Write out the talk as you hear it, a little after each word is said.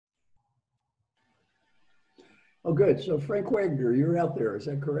Oh, good. So Frank Wagner, you're out there. Is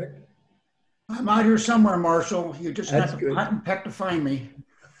that correct? I'm out here somewhere, Marshall. You just That's got to good. hunt and peck to find me.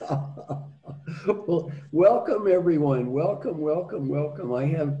 Well, welcome everyone. Welcome, welcome, welcome. I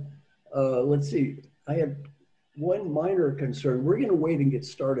have, let's see, I have one minor concern. We're going to wait and get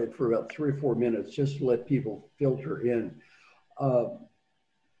started for about 3 or 4 minutes just to let people filter in. Uh,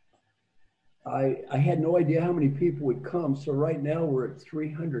 I had no idea how many people would come. So right now we're at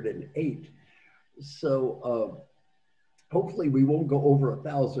 308. So hopefully we won't go over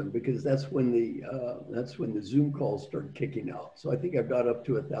 1,000 because that's when the Zoom calls start kicking out. So I think I've got up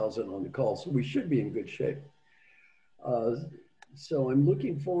to 1,000 on the call, so we should be in good shape. So I'm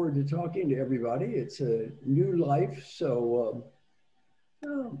looking forward to talking to everybody. It's a new life, so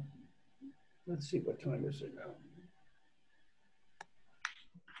let's see, what time is it now?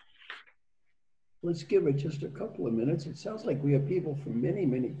 Let's give it just a couple of minutes. It sounds like we have people from many,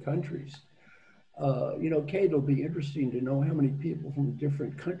 many countries. You know, Kate, it'll be interesting to know how many people from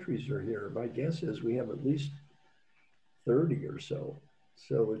different countries are here. My guess is we have at least 30 or so.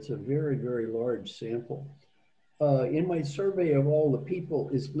 So it's a very, very large sample. In my survey of all the people,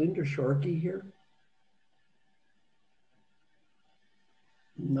 is Linda Sharkey here?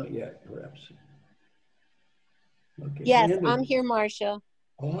 Not yet, perhaps. Okay. Yes, Linda. I'm here, Marshall.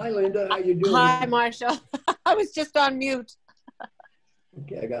 Oh, hi, Linda. How you doing? Hi, Marshall. I was just on mute.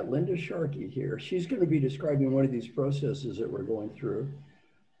 Okay, I got Linda Sharkey here. She's going to be describing one of these processes that we're going through.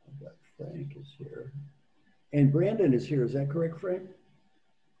 I've got Frank is here. And Brandon is here. Is that correct, Frank?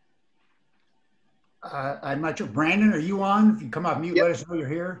 I'm not sure. Brandon, are you on? If you come off mute, Let us know you're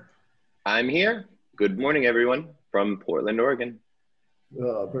here. I'm here. Good morning, everyone, from Portland, Oregon.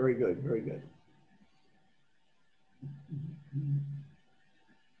 Very good, very good.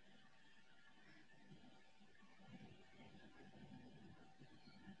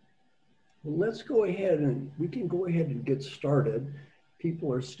 Well, let's go ahead and we can go ahead and get started.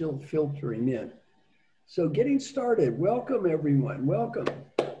 People are still filtering in. So getting started, welcome everyone, welcome.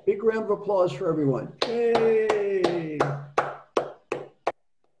 Big round of applause for everyone. Yay!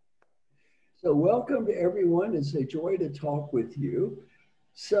 So welcome to everyone. It's a joy to talk with you.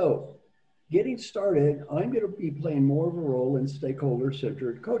 So getting started, I'm going to be playing more of a role in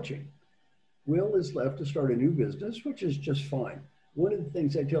stakeholder-centered coaching. Will is left to start a new business, which is just fine. One of the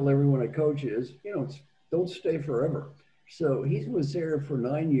things I tell everyone I coach is, you know, don't stay forever. So he was there for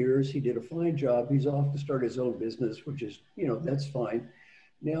 9 years. He did a fine job. He's off to start his own business, which is, you know, that's fine.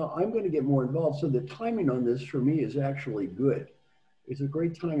 Now I'm going to get more involved. So the timing on this for me is actually good. It's a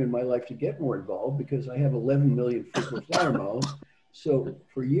great time in my life to get more involved because I have 11 million frequent flyer miles. So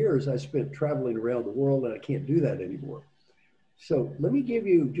for years I spent traveling around the world and I can't do that anymore. So let me give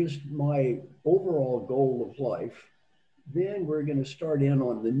you just my overall goal of life. Then we're going to start in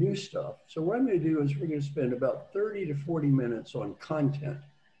on the new stuff. So what I'm going to do is we're going to spend about 30 to 40 minutes on content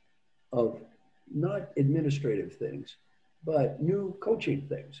of not administrative things, but new coaching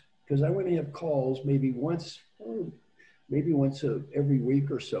things. Because I want to have calls maybe once every week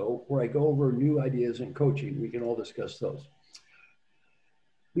or so where I go over new ideas in coaching. We can all discuss those.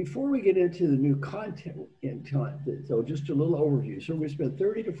 Before we get into the new content, so just a little overview. So we're going to spend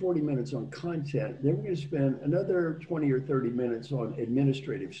 30 to 40 minutes on content. Then we're going to spend another 20 or 30 minutes on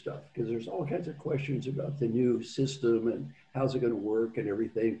administrative stuff because there's all kinds of questions about the new system and how's it going to work and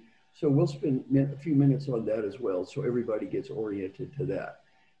everything. So we'll spend a few minutes on that as well so everybody gets oriented to that.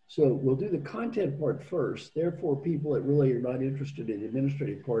 So we'll do the content part first. Therefore, people that really are not interested in the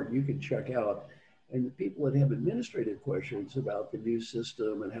administrative part, you can check out. And the people that have administrative questions about the new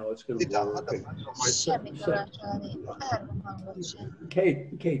system and how it's going to work.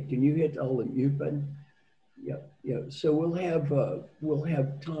 Kate, can you hit all the mute button? Yeah. So we'll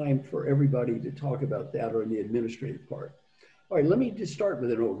have time for everybody to talk about that on the administrative part. All right, let me just start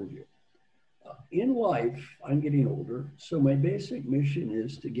with an overview. In life, I'm getting older, so my basic mission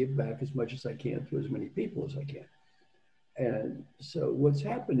is to give back as much as I can to as many people as I can. And so what's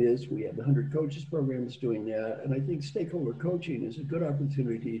happened is we have the 100 Coaches program that's doing that. And I think stakeholder coaching is a good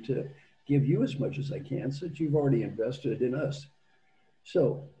opportunity to give you as much as I can since you've already invested in us.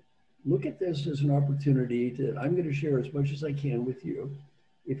 So look at this as an opportunity that I'm going to share as much as I can with you.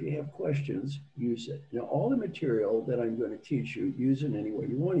 If you have questions, use it. Now, all the material that I'm going to teach you, use in any way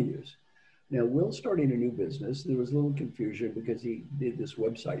you want to use. Now, Will's starting a new business. There was a little confusion because he did this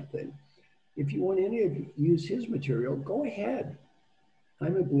website thing. If you want any of you use his material, go ahead.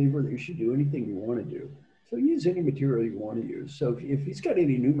 I'm a believer that you should do anything you want to do. So use any material you want to use. So if he's got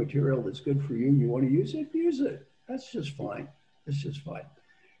any new material that's good for you and you want to use it, use it. That's just fine. That's just fine.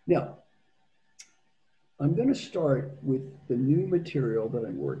 Now, I'm going to start with the new material that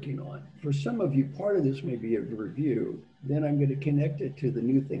I'm working on. For some of you, part of this may be a review. Then I'm going to connect it to the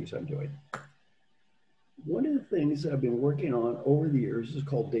new things I'm doing. One of the things that I've been working on over the years is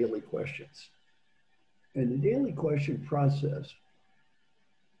called daily questions. And the daily question process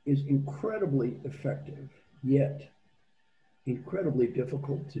is incredibly effective, yet incredibly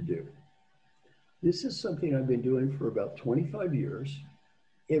difficult to do. This is something I've been doing for about 25 years.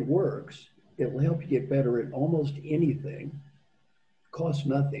 It works. It will help you get better at almost anything, costs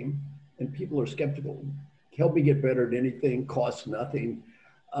nothing, and people are skeptical. Help me get better at anything, costs nothing,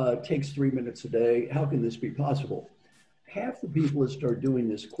 takes 3 minutes a day. How can this be possible? Half the people that start doing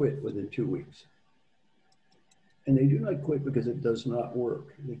this quit within 2 weeks. And they do not quit because it does not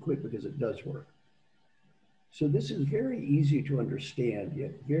work. They quit because it does work. So this is very easy to understand,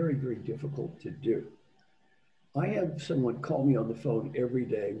 yet very, very difficult to do. I have someone call me on the phone every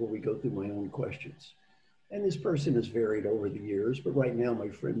day where we go through my own questions. And this person has varied over the years, but right now my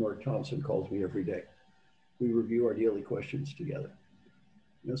friend Mark Thompson calls me every day. We review our daily questions together.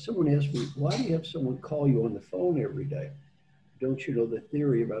 Now someone asked me, why do you have someone call you on the phone every day? Don't you know the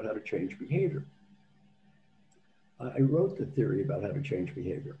theory about how to change behavior? I wrote the theory about how to change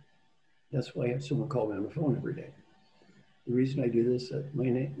behavior. That's why I have someone call me on the phone every day. The reason I do this,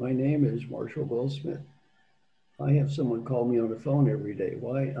 my name is Marshall Goldsmith. I have someone call me on the phone every day.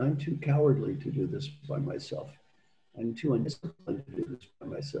 Why? I'm too cowardly to do this by myself. I'm too undisciplined to do this by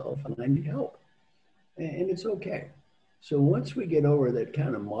myself, and I need help. And it's okay. So once we get over that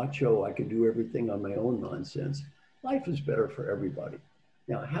kind of macho, I can do everything on my own nonsense, life is better for everybody.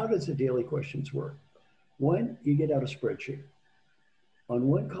 Now, how does the daily questions work? One, you get out a spreadsheet. On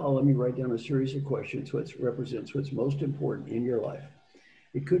one column, you write down a series of questions which represents what's most important in your life.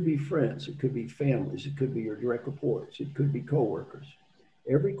 It could be friends, it could be families, it could be your direct reports, it could be coworkers.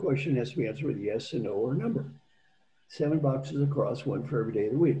 Every question has to be answered with yes and no or a number. 7 boxes across, one for every day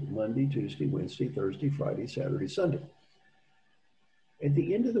of the week: Monday, Tuesday, Wednesday, Thursday, Friday, Saturday, Sunday. At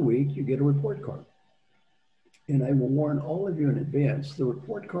the end of the week, you get a report card. And I will warn all of you in advance, the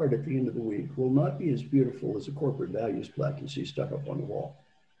report card at the end of the week will not be as beautiful as a corporate values plaque you see stuck up on the wall.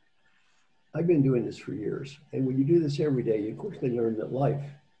 I've been doing this for years. And when you do this every day, you quickly learn that life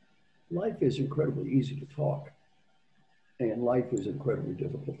is incredibly easy to talk, and life is incredibly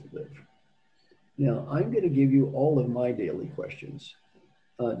difficult to live. Now, I'm going to give you all of my daily questions.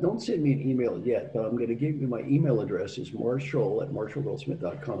 Don't send me an email yet, but I'm going to give you my email address is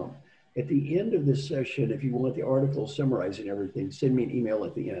marshall@marshallgoldsmith.com. At the end of this session, if you want the article summarizing everything, send me an email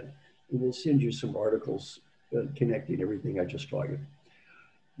at the end, and we'll send you some articles connecting everything I just taught you.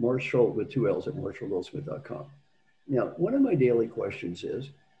 Marshall with 2 L's at marshallgoldsmith.com. Now, one of my daily questions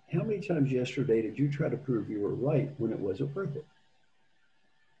is, how many times yesterday did you try to prove you were right when it wasn't worth it?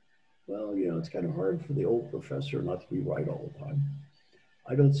 Well, you know, it's kind of hard for the old professor not to be right all the time.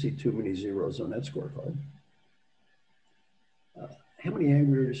 I don't see too many zeros on that scorecard. How many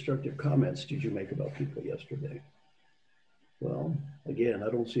angry or destructive comments did you make about people yesterday? Well, again, I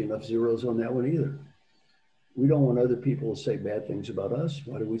don't see enough zeros on that one either. We don't want other people to say bad things about us.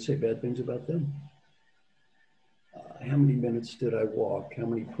 Why do we say bad things about them? How many minutes did I walk? How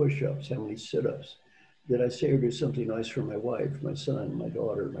many push-ups? How many sit-ups? Did I say or do something nice for my wife, my son, my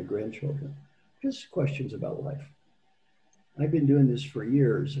daughter, my grandchildren? Just questions about life. I've been doing this for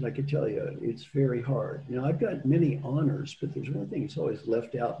years, and I can tell you, it's very hard. Now, I've got many honors, but there's one thing that's always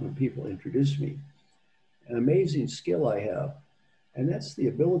left out when people introduce me. An amazing skill I have, and that's the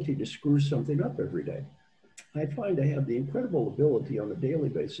ability to screw something up every day. I find I have the incredible ability on a daily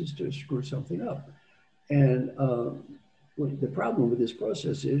basis to screw something up. And the problem with this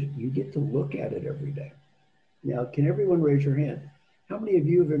process is you get to look at it every day. Now, can everyone raise your hand? How many of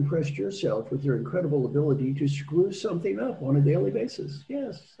you have impressed yourself with your incredible ability to screw something up on a daily basis?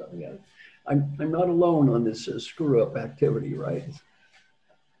 Yes, yeah. I'm not alone on this screw up activity, right?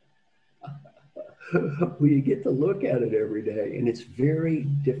 Well, you get to look at it every day, and it's very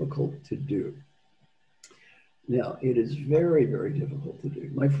difficult to do. Now, it is very, very difficult to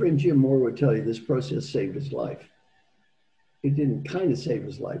do. My friend Jim Moore would tell you this process saved his life. It didn't kind of save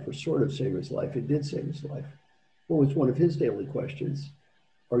his life or sort of save his life. It did save his life. What was one of his daily questions?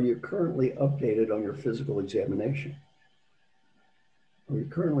 Are you currently updated on your physical examination? Are you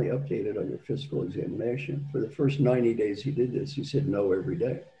currently updated on your physical examination? For the first 90 days he did this, he said no every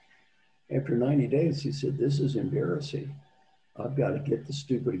day. After 90 days, he said, this is embarrassing. I've got to get the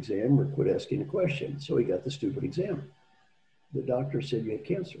stupid exam or quit asking a question. So he got the stupid exam. The doctor said you had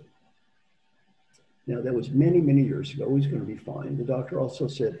cancer. Now, that was many, many years ago. He's going to be fine. The doctor also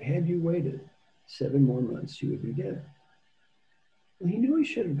said, had you waited 7 more months, you would be dead. Well, he knew he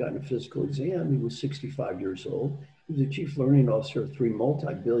should have gotten a physical exam. He was 65 years old. He was a chief learning officer of 3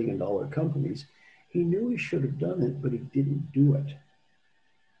 multi-billion-dollar companies. He knew he should have done it, but he didn't do it.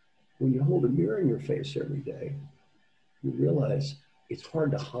 When you hold a mirror in your face every day, you realize it's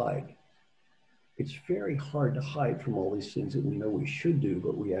hard to hide. It's very hard to hide from all these things that we know we should do,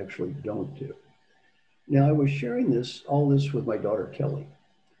 but we actually don't do. Now, I was sharing all this with my daughter, Kelly.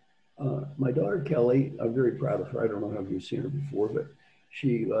 My daughter, Kelly, I'm very proud of her. I don't know if you've seen her before, but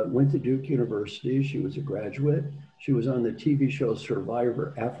she went to Duke University. She was a graduate. She was on the TV show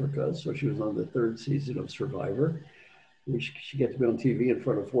Survivor Africa. So she was on the 3rd season of Survivor, which she gets to be on TV in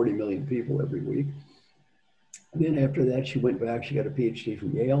front of 40 million people every week. And then after that, she went back. She got a PhD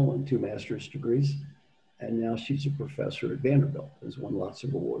from Yale and 2 master's degrees. And now she's a professor at Vanderbilt, has won lots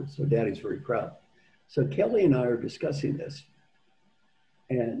of awards. So Daddy's very proud. So Kelly and I are discussing this.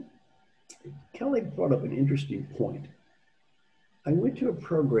 And Kelly brought up an interesting point. I went to a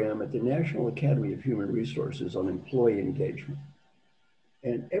program at the National Academy of Human Resources on employee engagement.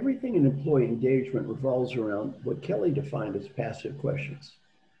 And everything in employee engagement revolves around what Kelly defined as passive questions.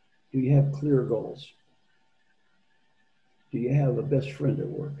 Do you have clear goals? Do you have a best friend at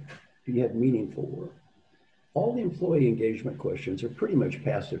work? Do you have meaningful work? All the employee engagement questions are pretty much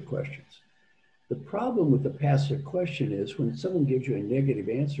passive questions. The problem with the passive question is when someone gives you a negative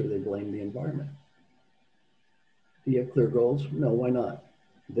answer, they blame the environment. Do you have clear goals? No, why not?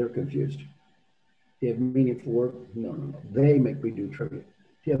 They're confused. Do you have meaningful work? No. They make me do trivia. Do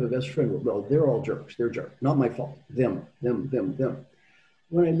you have a best friend? No, they're all jerks. They're jerks. Not my fault. Them.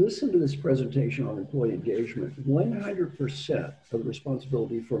 When I listened to this presentation on employee engagement, 100% of the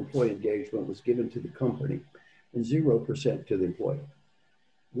responsibility for employee engagement was given to the company and 0% to the employee.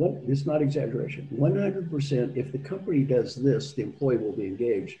 It's not exaggeration. 100%, if the company does this, the employee will be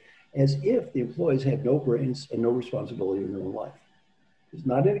engaged, as if the employees had no brains and no responsibility in their own life. It's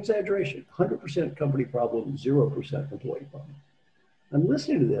not an exaggeration. 100% company problem, 0% employee problem. I'm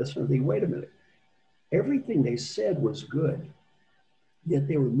listening to this and I'm thinking, wait a minute. Everything they said was good, yet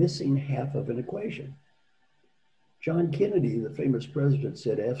they were missing half of an equation. John Kennedy, the famous president,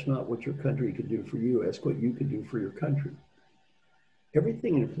 said, ask not what your country can do for you, ask what you can do for your country.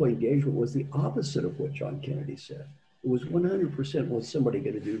 Everything in employee engagement was the opposite of what John Kennedy said. It was 100% what's somebody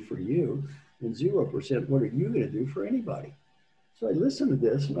going to do for you, and 0% what are you going to do for anybody. So I listened to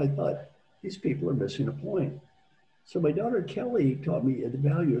this and I thought, these people are missing a point. So my daughter Kelly taught me the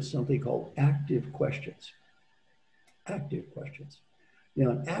value of something called active questions. Active questions. Now,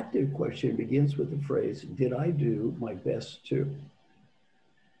 an active question begins with the phrase, did I do my best to?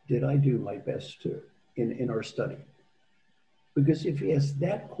 Did I do my best to in our study? Because if you ask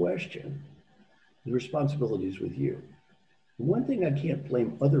that question, the responsibility is with you. One thing I can't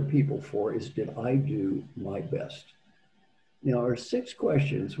blame other people for is, did I do my best? Now, our 6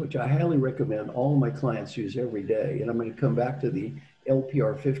 questions, which I highly recommend all of my clients use every day, and I'm going to come back to the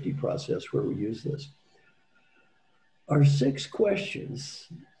LPR 50 process where we use this. Our 6 questions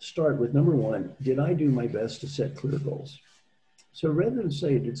start with number 1, did I do my best to set clear goals? So rather than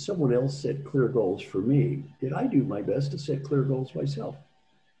say, did someone else set clear goals for me? Did I do my best to set clear goals myself?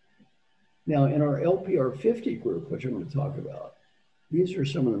 Now, in our LPR 50 group, which I'm going to talk about, these are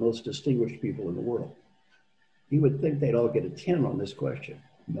some of the most distinguished people in the world. You would think they'd all get a 10 on this question.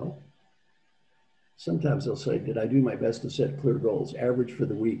 No. Sometimes they'll say, did I do my best to set clear goals? Average for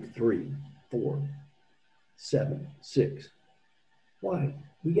the week, 3, 4, 7, 6. Why?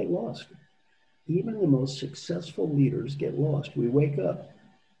 We get lost. Even the most successful leaders get lost. We wake up,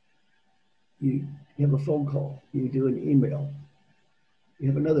 you have a phone call, you do an email, you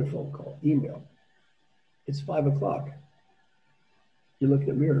have another phone call, email. It's 5 o'clock. You look at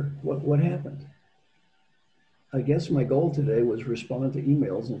the mirror, what happened? I guess my goal today was respond to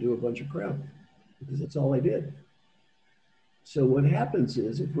emails and do a bunch of crap because that's all I did. So what happens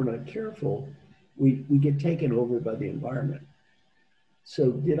is if we're not careful, we get taken over by the environment.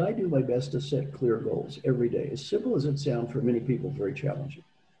 So did I do my best to set clear goals every day? As simple as it sounds, for many people, very challenging.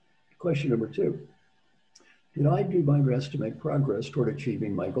 Question number 2, did I do my best to make progress toward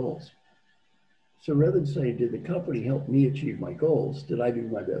achieving my goals? So rather than saying, did the company help me achieve my goals? Did I do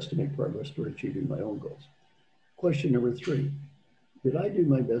my best to make progress toward achieving my own goals? Question number 3, did I do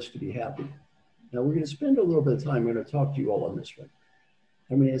my best to be happy? Now we're going to spend a little bit of time. I'm going to talk to you all on this one.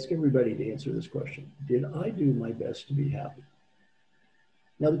 I'm going to ask everybody to answer this question. Did I do my best to be happy?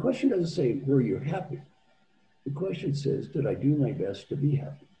 Now, the question doesn't say, were you happy? The question says, did I do my best to be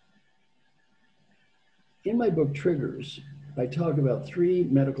happy? In my book, Triggers, I talk about 3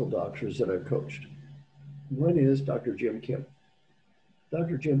 medical doctors that I've coached. One is Dr. Jim Kim.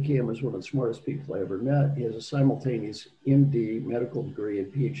 Dr. Jim Kim is one of the smartest people I ever met. He has a simultaneous MD medical degree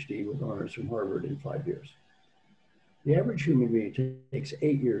and PhD with honors from Harvard in 5 years. The average human being takes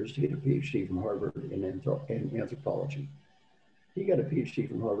 8 years to get a PhD from Harvard in anthropology. He got a PhD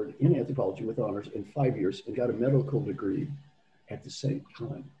from Harvard in anthropology with honors in 5 years and got a medical degree at the same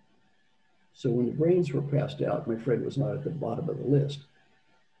time. So when the brains were passed out, my friend was not at the bottom of the list.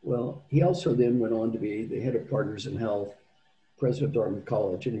 Well, he also then went on to be the head of Partners in Health, president of Dartmouth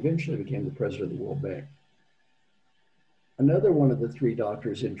College, and eventually became the president of the World Bank. Another one of the 3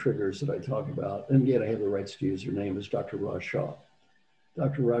 doctors in triggers that I talk about, and again, I have the rights to use her name, is Dr. Raj Shah.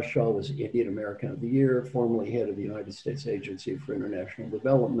 Dr. Raj Shah was Indian American of the Year, formerly head of the United States Agency for International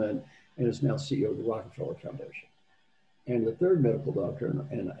Development, and is now CEO of the Rockefeller Foundation. And the third medical doctor,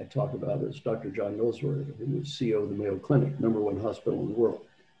 and I talk about, is Dr. John Noseworthy, who was CEO of the Mayo Clinic, #1 hospital in the world.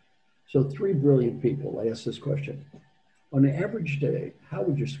 So 3 brilliant people. I asked this question. On an average day, how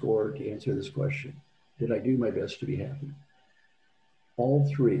would you score to answer this question? Did I do my best to be happy? All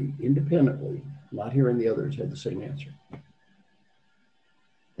 3 independently, not hearing the others, had the same answer.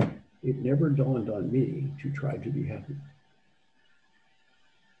 It never dawned on me to try to be happy.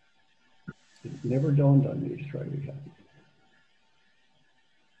 It never dawned on me to try to be happy.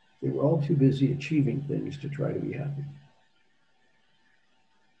 They were all too busy achieving things to try to be happy.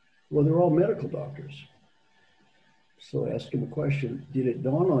 Well, they're all medical doctors. So I asked him a question, did it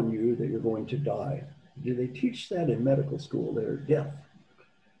dawn on you that you're going to die? Did they teach that in medical school, their death?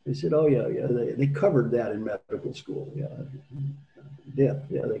 They said, oh yeah, they covered that in medical school, yeah. Death,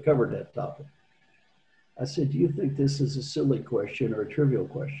 yeah, they covered that topic. I said, do you think this is a silly question or a trivial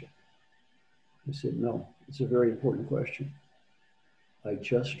question? He said, no, it's a very important question. I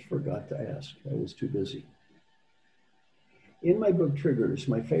just forgot to ask, I was too busy. In my book, Triggers,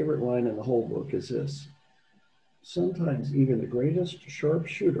 my favorite line in the whole book is this: sometimes even the greatest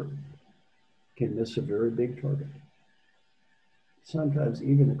sharpshooter can miss a very big target. Sometimes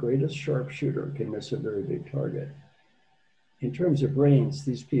even the greatest sharpshooter can miss a very big target. In terms of brains,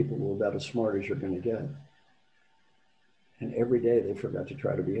 these people were about as smart as you're going to get. And every day they forgot to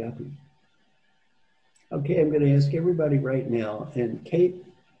try to be happy. Okay, I'm going to ask everybody right now, and Kate,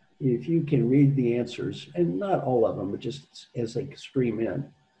 if you can read the answers, and not all of them, but just as they stream in.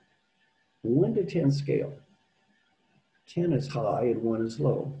 1 to 10 scale. 10 is high and 1 is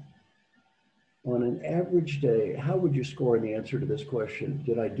low. On an average day, how would you score in the answer to this question?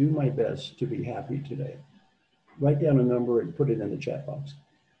 Did I do my best to be happy today? Write down a number and put it in the chat box.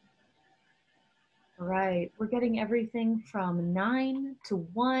 All right, we're getting everything from 9 to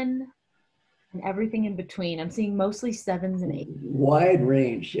 1 and everything in between. I'm seeing mostly 7s and 8s. Wide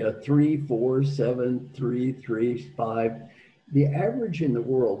range, yeah, 3, 4, 7, 3, 3, 5. The average in the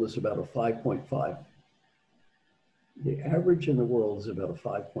world is about a 5.5. The average in the world is about a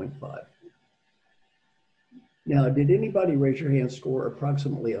 5.5. Now, did anybody raise your hand score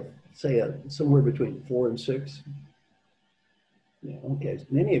approximately somewhere between 4 and 6? Yeah, okay,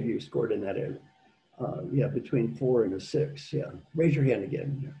 many of you scored in that area. Yeah, between 4 and a 6, yeah. Raise your hand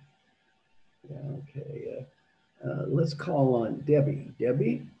again. Yeah, okay, let's call on Debbie.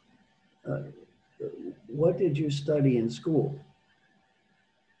 Debbie, what did you study in school?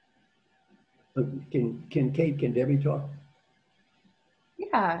 Can Debbie talk?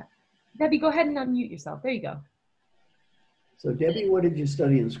 Yeah, Debbie, go ahead and unmute yourself. There you go. So Debbie, what did you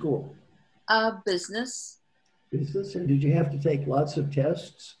study in school? Business. Business, and did you have to take lots of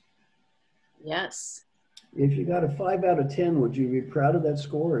tests? Yes. If you got a 5 out of 10, would you be proud of that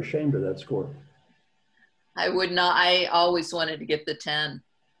score or ashamed of that score? I would not. I always wanted to get the 10.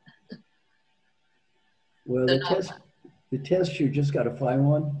 Well, the test you just got a 5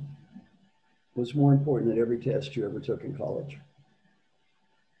 on was more important than every test you ever took in college.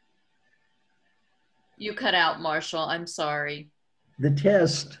 You cut out, Marshall. I'm sorry. The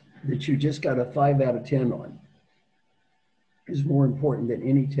test that you just got a 5 out of 10 on is more important than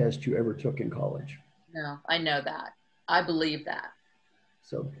any test you ever took in college. No, I know that. I believe that.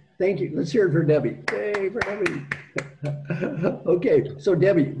 So thank you. Let's hear it for Debbie. Yay for Debbie. Okay, so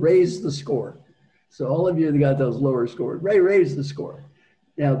Debbie, raise the score. So all of you that got those lower scores, raise the score.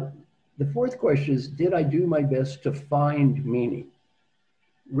 Now, the fourth question is, did I do my best to find meaning?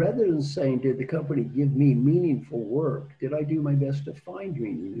 Rather than saying, did the company give me meaningful work, did I do my best to find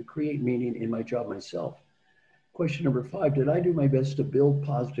meaning, to create meaning in my job myself? Question number 5, did I do my best to build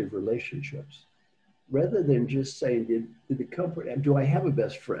positive relationships? Rather than just saying, did the company, do I have a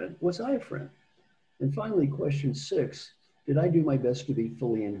best friend? Was I a friend? And finally, question 6, did I do my best to be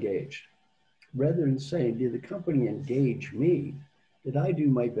fully engaged? Rather than saying, did the company engage me? Did I do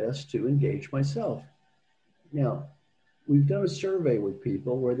my best to engage myself? Now, we've done a survey with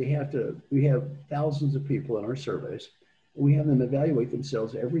people where we have thousands of people in our surveys. And we have them evaluate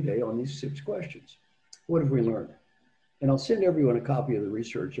themselves every day on these 6 questions. What have we learned? And I'll send everyone a copy of the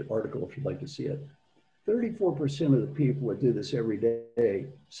research article if you'd like to see it. 34% of the people that do this every day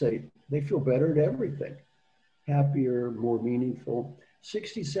say they feel better at everything. Happier, more meaningful.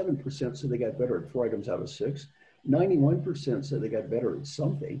 67% said they got better at 4 items out of 6. 91% said they got better at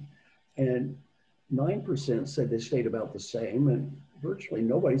something. And 9% said they stayed about the same. And virtually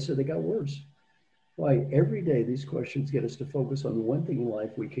nobody said they got worse. Why? Every day these questions get us to focus on the one thing in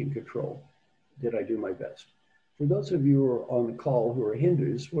life we can control. Did I do my best? For those of you who are on the call who are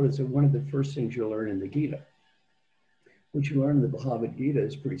Hindus, what is it? One of the first things you'll learn in the Gita? What you learn in the Bhagavad Gita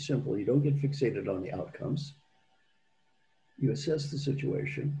is pretty simple. You don't get fixated on the outcomes. You assess the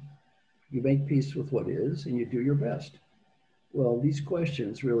situation, you make peace with what is, and you do your best. Well, these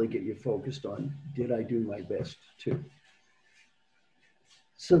questions really get you focused on, did I do my best too?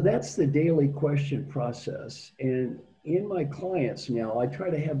 So that's the daily question process. And in my clients now, I try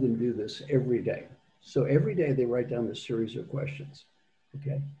to have them do this every day. So every day they write down this series of questions,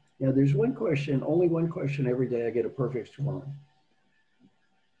 okay? Now there's one question, only one question every day I get a perfect score on.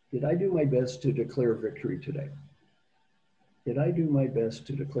 Did I do my best to declare victory today? Did I do my best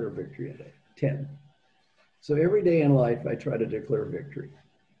to declare victory today? 10. So every day in life, I try to declare victory.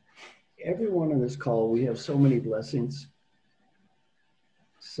 Everyone on this call, we have so many blessings.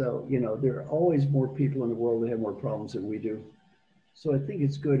 So, you know, there are always more people in the world that have more problems than we do. So I think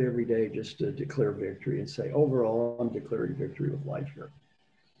it's good every day just to declare victory and say, overall, I'm declaring victory with life here.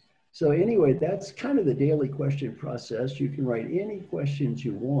 So anyway, that's kind of the daily question process. You can write any questions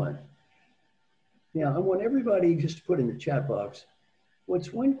you want. Now, I want everybody just to put in the chat box,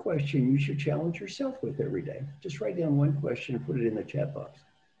 what's one question you should challenge yourself with every day? Just write down one question and put it in the chat box.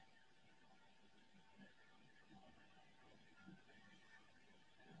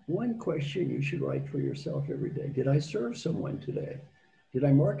 One question you should write for yourself every day. Did I serve someone today? Did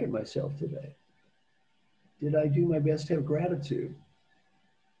I market myself today? Did I do my best to have gratitude?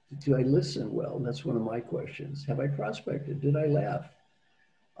 Do I listen well? That's one of my questions. Have I prospected? Did I laugh?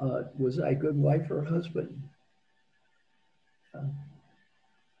 Was I a good wife or husband?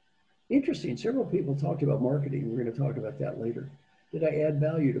 Interesting, several people talked about marketing. We're going to talk about that later. Did I add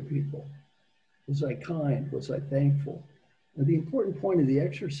value to people? Was I kind? Was I thankful? Now, the important point of the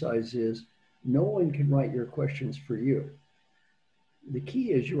exercise is no one can write your questions for you. The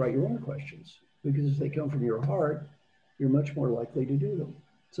key is you write your own questions, because if they come from your heart, you're much more likely to do them.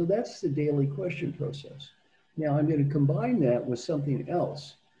 So that's the daily question process. Now I'm going to combine that with something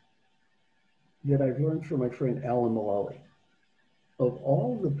else that I've learned from my friend Alan Mulally. Of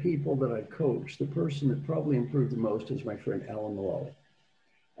all the people that I coach, the person that probably improved the most is my friend Alan Mulally.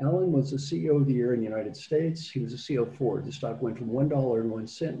 Alan was the CEO of the year in the United States. He was the CEO of Ford. The stock went from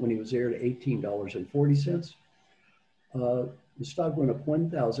 $1.01 when he was there to $18.40. The stock went up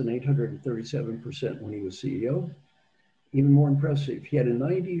 1,837% when he was CEO. Even more impressive, he had a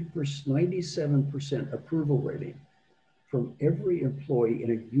 97% approval rating from every employee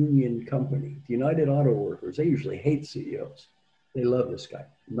in a union company. The United Auto Workers, they usually hate CEOs. They love this guy.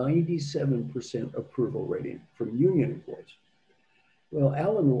 97% approval rating from union employees. Well,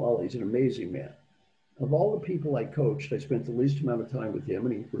 Alan Mulally is an amazing man. Of all the people I coached, I spent the least amount of time with him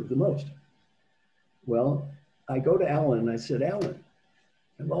and he improved the most. Well, I go to Alan and I said, Alan,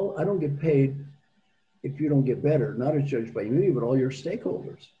 I don't get paid if you don't get better, not as judged by me, but all your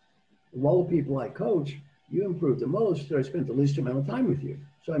stakeholders. Of all the people I coach, you improved the most, and I spent the least amount of time with you.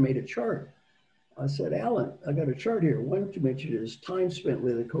 So I made a chart. I said, Alan, I got a chart here. One to mention is time spent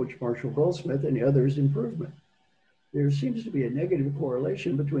with a coach, Marshall Goldsmith, and the other is improvement. There seems to be a negative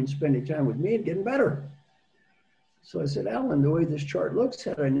correlation between spending time with me and getting better. So I said, Alan, the way this chart looks,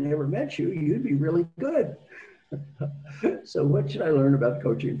 had I never met you, you'd be really good. So what should I learn about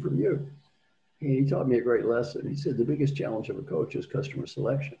coaching from you? And he taught me a great lesson. He said, the biggest challenge of a coach is customer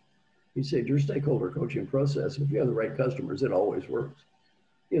selection. He said, your stakeholder coaching process, if you have the right customers, it always works.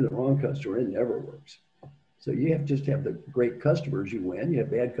 If you have the wrong customer, it never works. So you have to just have the great customers, you win. You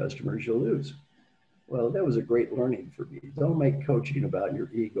have bad customers, you lose. Well, that was a great learning for me. Don't make coaching about your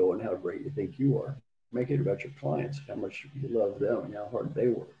ego and how great you think you are. Make it about your clients, how much you love them and how hard they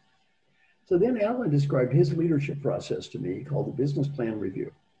work. So then Alan described his leadership process to me called the business plan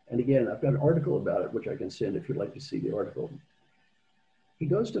review. And again, I've got an article about it, which I can send if you'd like to see the article. He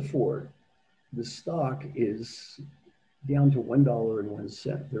goes to Ford. The stock is down to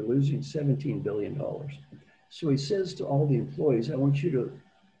 $1.01. They're losing $17 billion. So he says to all the employees, I want you to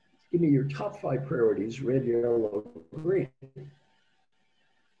give me your top 5 priorities, red, yellow, green.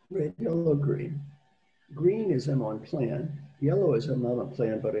 Red, yellow, green. Green is I'm on plan. Yellow is I'm not on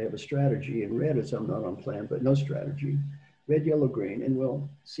plan, but I have a strategy. And red is I'm not on plan, but no strategy. Red, yellow, green. And we'll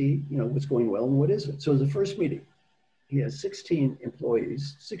see, what's going well and what isn't. So the first meeting, he has 16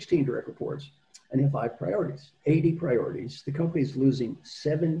 employees, 16 direct reports, and he has 5 priorities, 80 priorities. The company is losing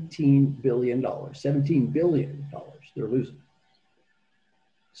 $17 billion, $17 billion they're losing.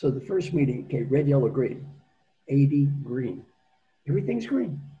 So the first meeting, okay, red, yellow, green, 80 green. Everything's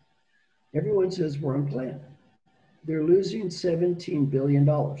green. Everyone says we're on plan. They're losing $17 billion,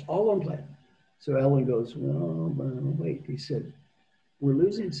 all on plan. So Ellen goes, well, wait, he said, we're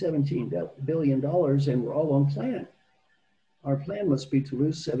losing $17 billion and we're all on plan. Our plan must be to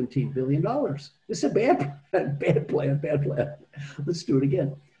lose $17 billion. This is a bad plan. Let's do it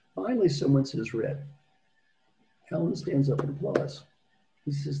again. Finally, someone says red. Ellen stands up and applauds.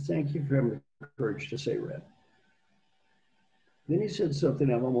 He says, thank you for having the courage to say red. Then he said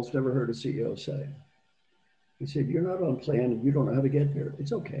something I've almost never heard a CEO say. He said, you're not on plan and you don't know how to get there.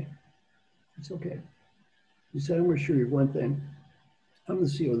 It's okay. It's okay. He said, I'm going to assure you one thing. I'm the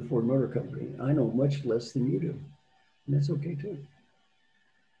CEO of the Ford Motor Company. I know much less than you do. And that's okay too.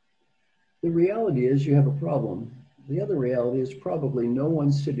 The reality is you have a problem. The other reality is probably no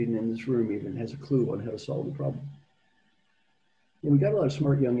one sitting in this room even has a clue on how to solve the problem. And we got a lot of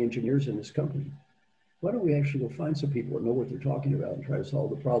smart young engineers in this company. Why don't we actually go find some people that know what they're talking about and try to solve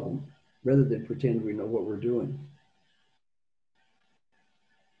the problem rather than pretend we know what we're doing?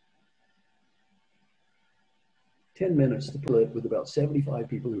 "10 minutes to pull it with about 75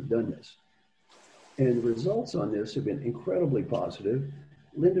 people who've done this. And the results on this have been incredibly positive.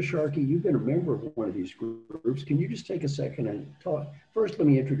 Linda Sharkey, you've been a member of one of these groups. Can you just take a second and talk? First, let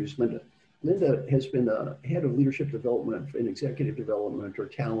me introduce Linda. Linda has been the head of leadership development and executive development or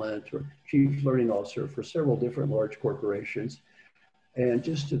talent or chief learning officer for several different large corporations, and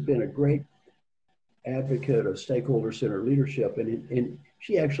just has been a great advocate of stakeholder-centered leadership. And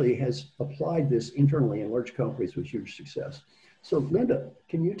she actually has applied this internally in large companies with huge success. So Linda,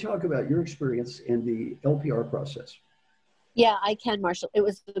 can you talk about your experience in the LPR process? Yeah, I can, Marshall. It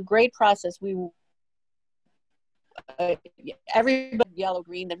was a great process. Everybody yellow,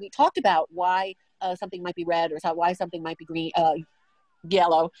 green. Then we talked about why something might be red or why something might be green,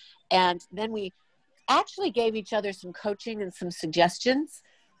 yellow. And then we actually gave each other some coaching and some suggestions.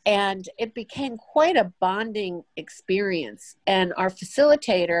 And it became quite a bonding experience. And our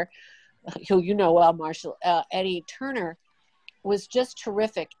facilitator, who you know well, Marshall, Eddie Turner, was just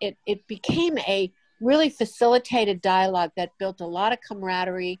terrific. It became a really facilitated dialogue that built a lot of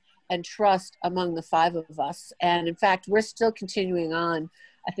camaraderie and trust among the 5 of us. And in fact, we're still continuing on.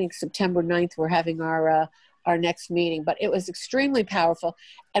 I think September 9th, we're having our next meeting, but it was extremely powerful.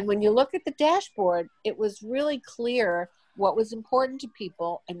 And when you look at the dashboard, it was really clear what was important to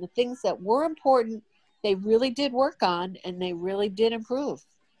people, and the things that were important, they really did work on and they really did improve.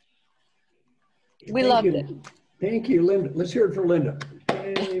 We loved it. Thank you, Linda. Let's hear it for Linda.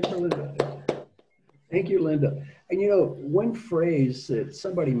 Yay for Linda. Thank you, Linda. And one phrase that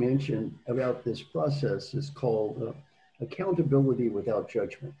somebody mentioned about this process is called accountability without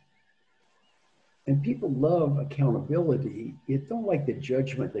judgment. And people love accountability. You don't like the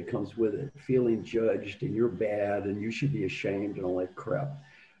judgment that comes with it, feeling judged and you're bad and you should be ashamed and all that crap.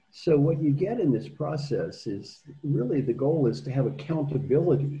 So what you get in this process is really the goal is to have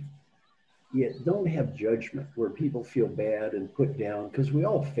accountability, yet don't have judgment where people feel bad and put down, because we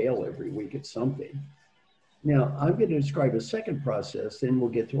all fail every week at something. Now, I'm going to describe a second process, then we'll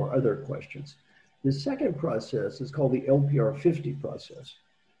get to our other questions. The second process is called the LPR 50 process.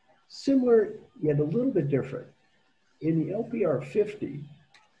 Similar, yet a little bit different. In the LPR 50,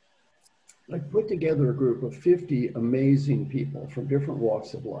 I put together a group of 50 amazing people from different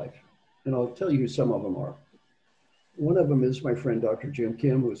walks of life. And I'll tell you who some of them are. One of them is my friend, Dr. Jim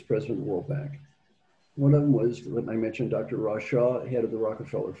Kim, who is president of the World Bank. One of them was, I mentioned, Dr. Raj Shah, head of the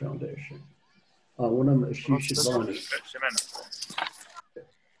Rockefeller Foundation. One of them, Ashish Advani.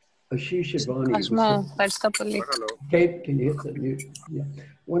 Ashish Advani. Kate, can you hit the mute? Yeah.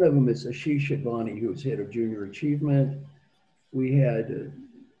 One of them is Ashish Advani, who is head of junior achievement. We had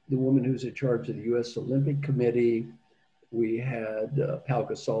the woman who's in charge of the U.S. Olympic Committee. We had Pau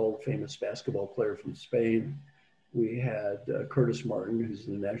Gasol, famous basketball player from Spain. We had Curtis Martin, who's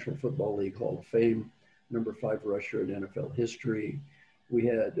in the National Football League Hall of Fame, number 5 rusher in NFL history. We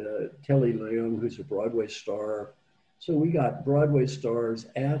had Telly Leung, who's a Broadway star. So we got Broadway stars,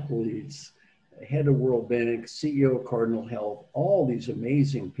 athletes, head of World Bank, CEO of Cardinal Health, all these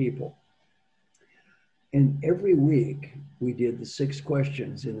amazing people. And every week we did the 6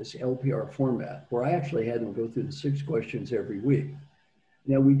 questions in this LPR format, where I actually had them go through the 6 questions every week.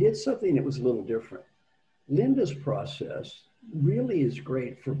 Now we did something that was a little different. Linda's process really is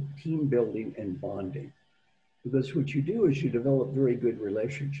great for team building and bonding, because what you do is you develop very good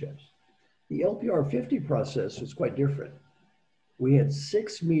relationships. The LPR 50 process is quite different. We had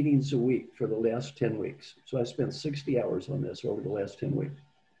 6 meetings a week for the last 10 weeks. So I spent 60 hours on this over the last 10 weeks.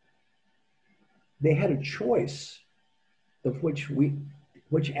 They had a choice of which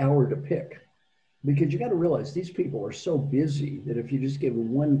hour to pick, because you got to realize these people are so busy that if you just give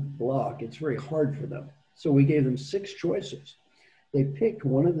them one block, it's very hard for them. So we gave them 6 choices. They picked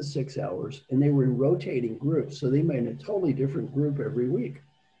one of the 6 hours, and they were in rotating groups. So they made a totally different group every week.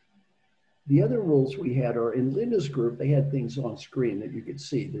 The other rules we had are, in Linda's group, they had things on screen that you could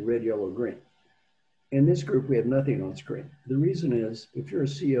see, the red, yellow, green. In this group, we had nothing on screen. The reason is, if you're a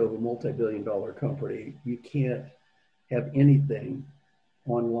CEO of a multi-billion-dollar company, you can't have anything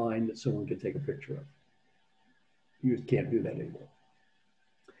online that someone could take a picture of. You just can't do that anymore.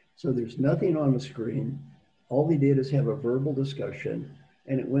 So there's nothing on the screen. All they did is have a verbal discussion,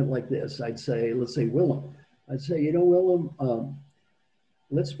 and it went like this. I'd say, let's say Willem. I'd say, you know, Willem,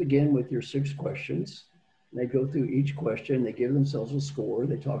 let's begin with your 6 questions. They go through each question. They give themselves a score.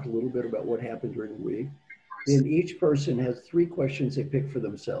 They talk a little bit about what happened during the week. Then each person has 3 questions they pick for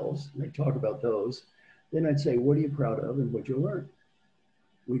themselves. And they talk about those. Then I'd say, what are you proud of and what'd you learn?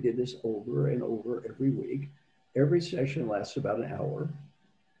 We did this over and over every week. Every session lasts about an hour.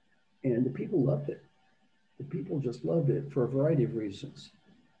 And the people loved it. The people just loved it for a variety of reasons.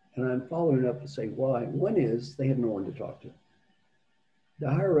 And I'm following up to say why. One is they had no one to talk to. The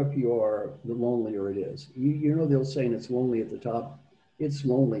higher up you are, the lonelier it is. You know the old saying, it's lonely at the top. It's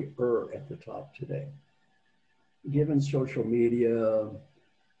lonelier at the top today. Given social media,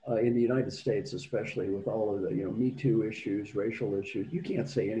 in the United States, especially with all of the Me Too issues, racial issues, you can't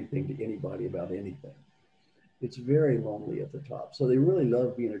say anything to anybody about anything. It's very lonely at the top. So they really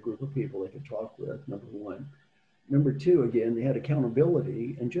love being a group of people they could talk with, number one. Number two, again, they had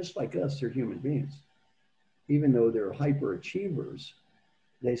accountability, and just like us, they're human beings. Even though they're hyperachievers,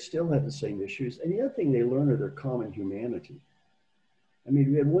 they still have the same issues. And the other thing they learn are their common humanity. I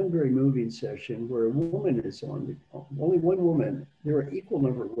mean, we had one very moving session where a woman is on, only one woman. There are equal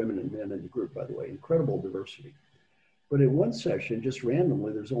number of women and men in the group, by the way, incredible diversity. But in one session, just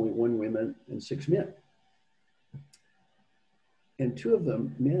randomly, there's only 1 woman and 6 men. And 2 of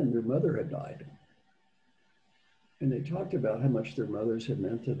them, men, their mother had died. And they talked about how much their mothers had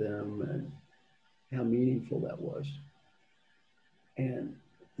meant to them and how meaningful that was. And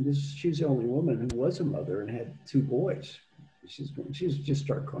she's the only woman who was a mother and had 2 boys. She's just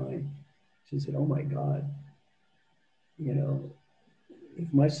start crying. She said, oh my God,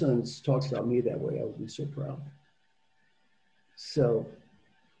 if my son talks about me that way, I would be so proud. So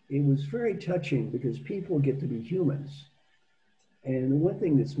it was very touching because people get to be humans. And the one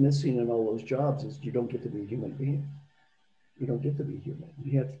thing that's missing in all those jobs is you don't get to be a human being. You don't get to be human.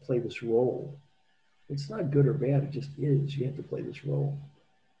 You have to play this role. It's not good or bad, it just is. You have to play this role.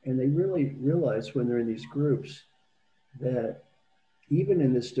 And they really realize when they're in these groups that even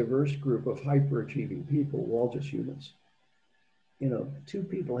in this diverse group of hyperachieving people, we're all just humans. 2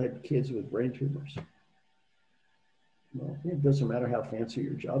 people had kids with brain tumors. Well, it doesn't matter how fancy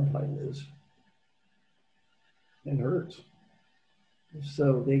your job title is. It hurts.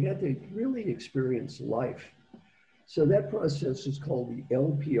 So they got to really experience life. So that process is called the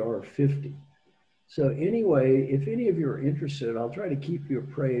LPR 50. So anyway, if any of you are interested, I'll try to keep you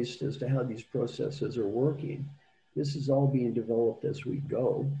appraised as to how these processes are working. This is all being developed as we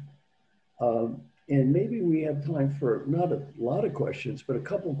go. And maybe we have time for not a lot of questions, but a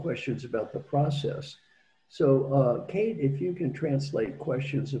couple of questions about the process. So Kate, if you can translate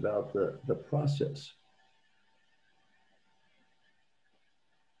questions about the process.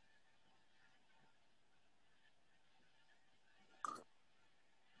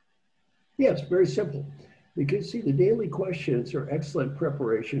 Yes, very simple. Because see, the daily questions are excellent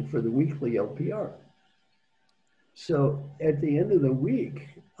preparation for the weekly LPR. So at the end of the week,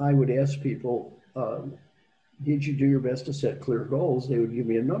 I would ask people, did you do your best to set clear goals? They would give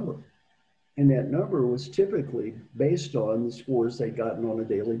me a number. And that number was typically based on the scores they'd gotten on a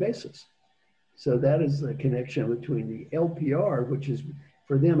daily basis. So that is the connection between the LPR, which is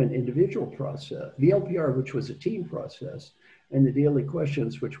for them an individual process, the LPR, which was a team process, and the daily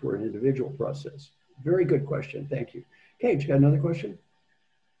questions, which were an individual process. Very good question, thank you. Kate, you got another question?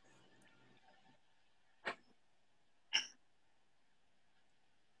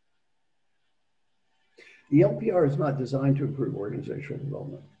 The LPR is not designed to improve organizational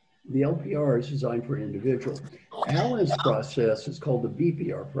development. The LPR is designed for an individual. Alan's process is called the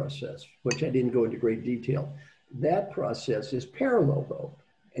BPR process, which I didn't go into great detail. That process is parallel though.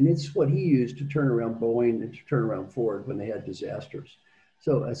 And it's what he used to turn around Boeing and to turn around Ford when they had disasters.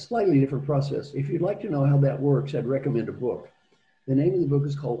 So a slightly different process. If you'd like to know how that works, I'd recommend a book. The name of the book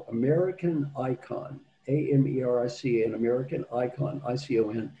is called American Icon, A-M-E-R-I-C-A-N, American Icon,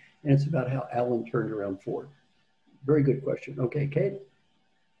 I-C-O-N, and it's about how Alan turned around Ford. Very good question. Okay, Kate?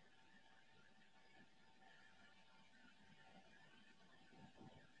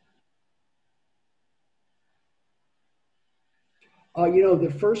 You know, the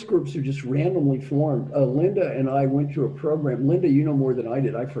first groups are just randomly formed. Linda and I went through a program. Linda, you know more than I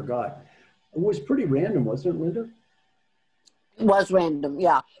did. I forgot. It was pretty random, wasn't it, Linda? It was random,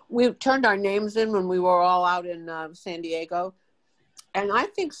 yeah. We turned our names in when we were all out in San Diego. And I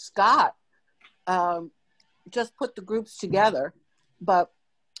think Scott just put the groups together. But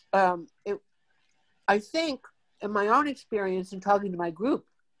I think, in my own experience in talking to my group,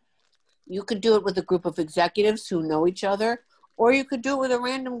 you could do it with a group of executives who know each other, or you could do it with a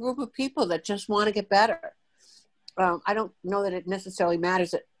random group of people that just want to get better. I don't know that it necessarily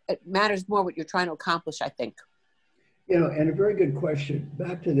matters. It matters more what you're trying to accomplish, I think. You know, and a very good question.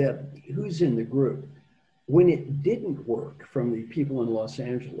 Back to that, who's in the group? When it didn't work from the people in Los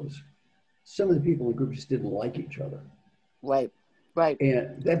Angeles, some of the people in the group just didn't like each other. Right, right.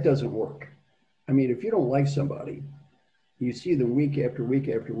 And that doesn't work. I mean, if you don't like somebody, you see them week after week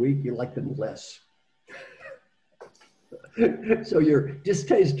after week, you like them less. So your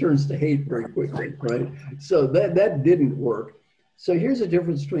distaste turns to hate very quickly, right? So that didn't work. So here's the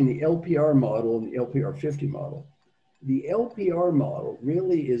difference between the LPR model and the LPR 50 model. The LPR model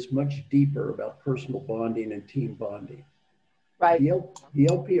really is much deeper about personal bonding and team bonding. Right. The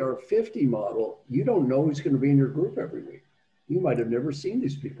LPR 50 model, you don't know who's going to be in your group every week. You might have never seen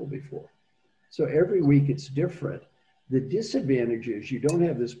these people before. So every week it's different. The disadvantage is you don't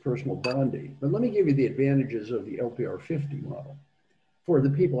have this personal bonding. But let me give you the advantages of the LPR 50 model for the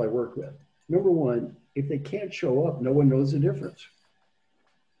people I work with. Number one, if they can't show up, no one knows the difference.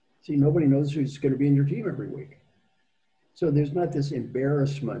 See, nobody knows who's going to be in your team every week. So there's not this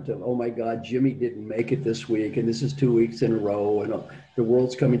embarrassment of, oh my God, Jimmy didn't make it this week, and this is 2 weeks in a row, and the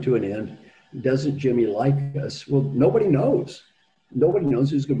world's coming to an end. Doesn't Jimmy like us? Well, nobody knows. Nobody knows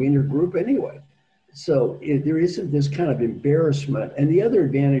who's going to be in your group anyway. So there isn't this kind of embarrassment. And the other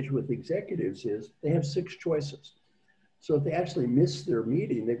advantage with executives is they have 6 choices. So if they actually miss their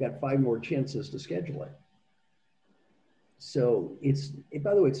meeting, they've got 5 more chances to schedule it. So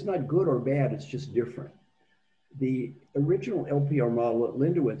by the way, it's not good or bad, it's just different. The original LPR model that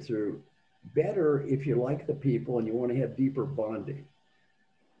Linda went through, better if you like the people and you want to have deeper bonding.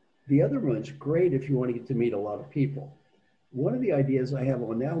 The other one's great if you want to get to meet a lot of people. One of the ideas I have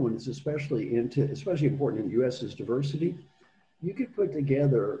on that one is especially important in the US is diversity. You could put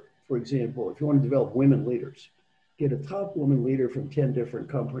together, for example, if you want to develop women leaders, get a top woman leader from 10 different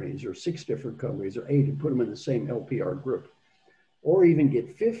companies or 6 different companies or 8 and put them in the same LPR group. Or even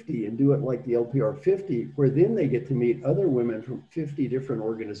get 50 and do it like the LPR 50, where then they get to meet other women from 50 different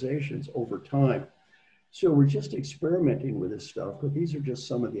organizations over time. So we're just experimenting with this stuff, but these are just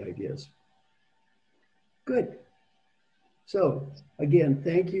some of the ideas. Good. So again,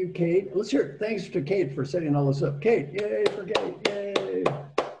 thank you, Kate. Let's hear thanks to Kate for setting all this up. Kate, yay for Kate, yay.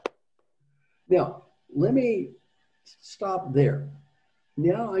 Now, let me stop there.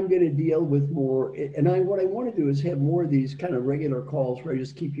 Now I'm going to deal with more, and what I want to do is have more of these kind of regular calls where I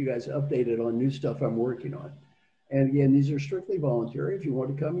just keep you guys updated on new stuff I'm working on. And again, these are strictly voluntary. If you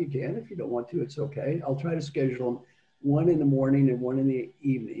want to come, you can. If you don't want to, it's okay. I'll try to schedule them one in the morning and one in the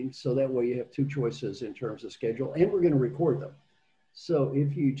evening. So that way you have 2 choices in terms of schedule, and we're going to record them. So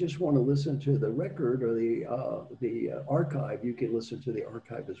if you just want to listen to the record or the archive, you can listen to the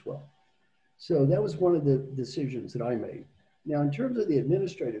archive as well. So that was one of the decisions that I made. Now, in terms of the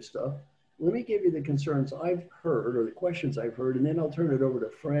administrative stuff, let me give you the concerns I've heard or the questions I've heard, and then I'll turn it over to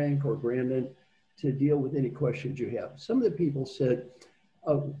Frank or Brandon to deal with any questions you have. Some of the people said,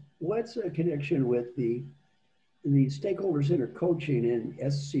 what's a connection with the Stakeholder Center coaching in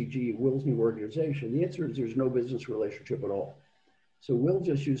SCG, Will's new organization? The answer is there's no business relationship at all. So Will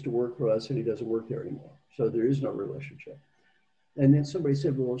just used to work for us and he doesn't work there anymore. So there is no relationship. And then somebody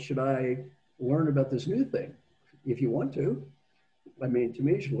said, well, should I learn about this new thing? If you want to. I mean, to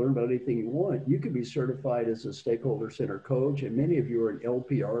me, you should learn about anything you want. You could be certified as a Stakeholder Center coach, and many of you are an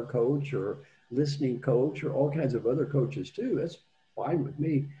LPR coach or listening coach or all kinds of other coaches too. That's fine with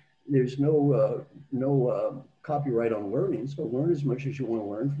me. There's no copyright on learning, so learn as much as you want to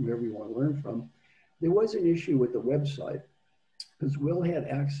learn from whoever you want to learn from. There was an issue with the website because Will had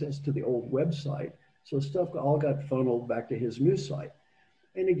access to the old website, so stuff all got funneled back to his new site.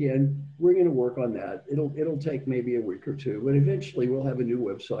 And again, we're going to work on that. It'll take maybe a week or two, but eventually we'll have a new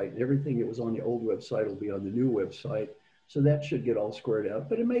website, and everything that was on the old website will be on the new website. So that should get all squared out,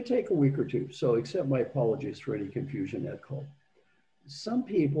 but it may take a week or two. So accept my apologies for any confusion that call. Some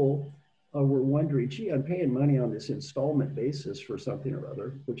people were wondering, gee, I'm paying money on this installment basis for something or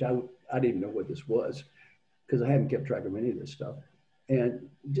other, which I didn't know what this was because I haven't kept track of any of this stuff. And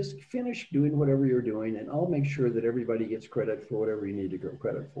just finish doing whatever you're doing, and I'll make sure that everybody gets credit for whatever you need to get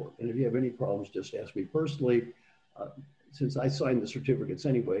credit for. And if you have any problems, just ask me personally. Since I signed the certificates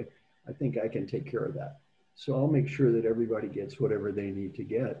anyway, I think I can take care of that. So I'll make sure that everybody gets whatever they need to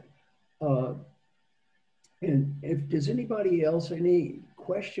get. And if does anybody else, any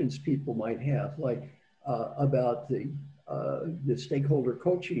questions people might have, like about the stakeholder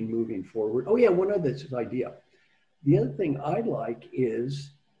coaching moving forward? Oh yeah, one other idea. The other thing I'd like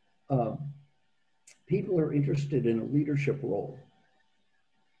is people are interested in a leadership role,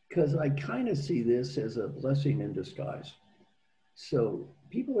 because I kind of see this as a blessing in disguise. So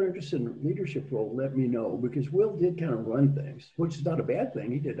people are interested in a leadership role, let me know, because Will did kind of run things, which is not a bad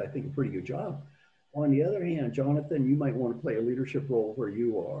thing. He did, I think, a pretty good job. On the other hand, Jonathan, you might want to play a leadership role where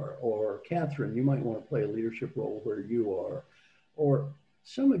you are, or Catherine, you might want to play a leadership role where you are, or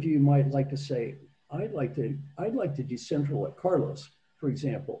some of you might like to say, I'd like to decentralize. Carlos, for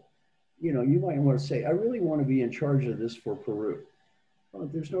example, you know, you might want to say, I really want to be in charge of this for Peru. Well,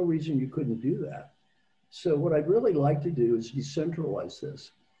 there's no reason you couldn't do that. So what I'd really like to do is decentralize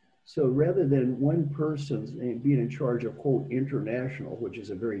this. So rather than one person being in charge of, quote, international, which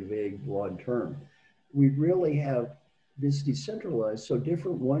is a very vague, broad term, we really have this decentralized, so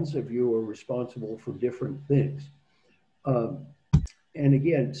different ones of you are responsible for different things. And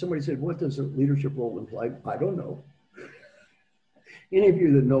again, somebody said, what does a leadership role imply? I don't know. Any of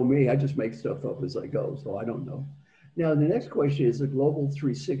you that know me, I just make stuff up as I go, so I don't know. Now, the next question is the Global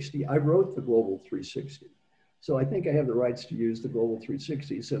 360. I wrote the Global 360. So I think I have the rights to use the Global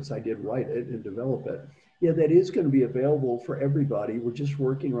 360 since I did write it and develop it. Yeah, that is going to be available for everybody. We're just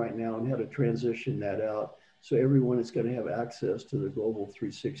working right now on how to transition that out. So everyone is going to have access to the Global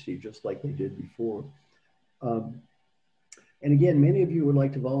 360, just like they did before. And again, many of you would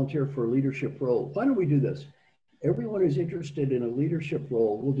like to volunteer for a leadership role. Why don't we do this? Everyone who's interested in a leadership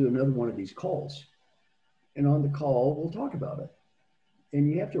role, we'll do another one of these calls. And on the call, we'll talk about it. And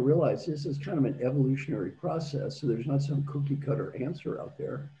you have to realize this is kind of an evolutionary process. So there's not some cookie cutter answer out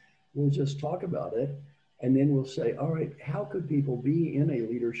there. We'll just talk about it. And then we'll say, all right, how could people be in a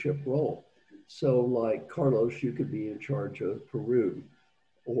leadership role? So like Carlos, you could be in charge of Peru,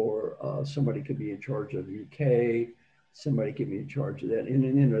 or somebody could be in charge of UK, somebody could be in charge of that. And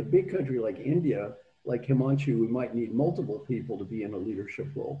in a big country like India, like Himanshu, we might need multiple people to be in a leadership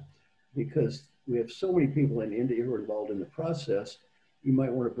role, because we have so many people in India who are involved in the process. You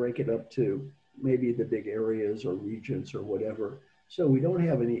might want to break it up to maybe the big areas or regions or whatever. So we don't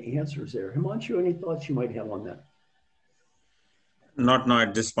have any answers there. Himanshu, any thoughts you might have on that? Not now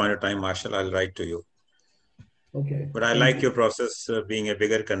at this point of time, Marshall. I'll write to you. Okay. But I like your process. Being a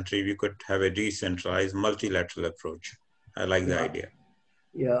bigger country, we could have a decentralized, multilateral approach. I like the idea.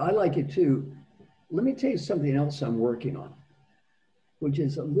 Yeah, I like it too. Let me tell you something else I'm working on, which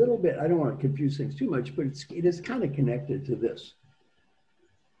is a little bit, I don't want to confuse things too much, but it is kind of connected to this.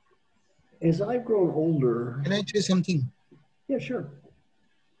 As I've grown older. Can I say something? Yeah, sure.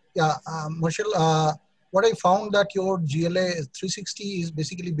 Yeah, Marshall, what I found that your GLA 360 is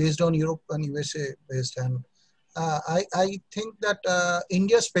basically based on Europe and USA based. And I think that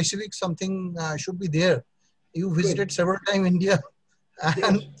India specific something should be there. You visited several times India,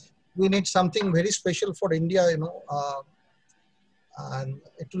 and we need something very special for India, you know, and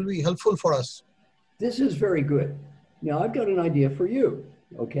it will be helpful for us. This is very good. Now I've got an idea for you,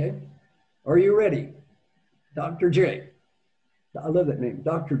 okay? Are you ready? Dr. J. I love that name,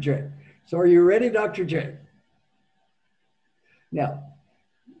 Dr. J. So are you ready, Dr. J? Now,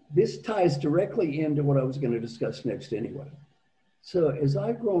 this ties directly into what I was going to discuss next anyway. So as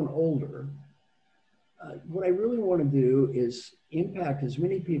I've grown older, what I really want to do is impact as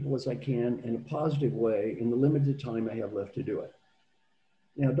many people as I can in a positive way in the limited time I have left to do it.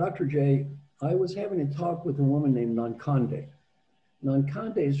 Now, Dr. J, I was having a talk with a woman named Nankande.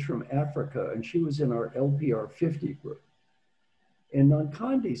 Nankande is from Africa, and she was in our LPR 50 group. And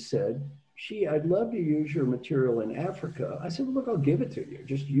Nankande said, I'd love to use your material in Africa. I said, well, look, I'll give it to you.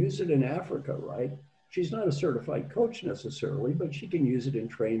 Just use it in Africa, right? She's not a certified coach necessarily, but she can use it in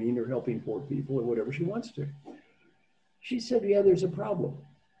training or helping poor people or whatever she wants to. She said, yeah, there's a problem.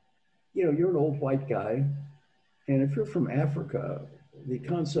 You know, you're an old white guy, and if you're from Africa, the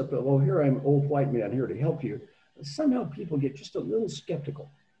concept of, oh, here I'm an old white man here to help you, somehow people get just a little skeptical.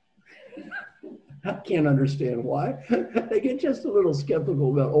 I can't understand why. They get just a little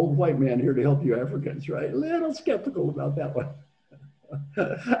skeptical about old white man here to help you Africans, right? A little skeptical about that one.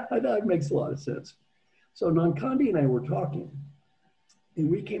 That makes a lot of sense. So Nankandi and I were talking, and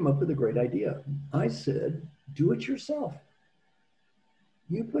we came up with a great idea. I said, do it yourself.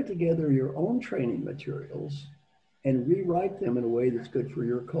 You put together your own training materials and rewrite them in a way that's good for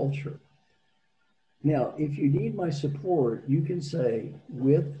your culture. Now, if you need my support, you can say,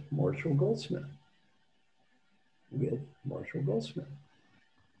 with Marshall Goldsmith. With Marshall Goldsmith.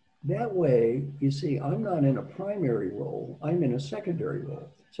 That way, you see, I'm not in a primary role, I'm in a secondary role.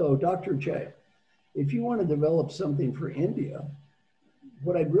 So Dr. J, if you want to develop something for India,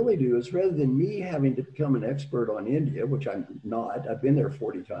 what I'd really do is rather than me having to become an expert on India, which I'm not, I've been there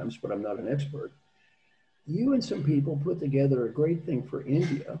 40 times, but I'm not an expert, you and some people put together a great thing for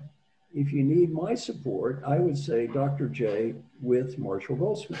India. If you need my support, I would say Dr. J with Marshall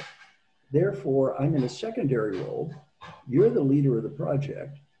Goldsmith. Therefore, I'm in a secondary role. You're the leader of the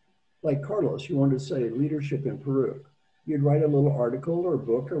project. Like Carlos, you wanted to say leadership in Peru. You'd write a little article or a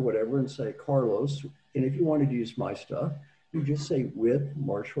book or whatever and say Carlos. And if you wanted to use my stuff, you just say with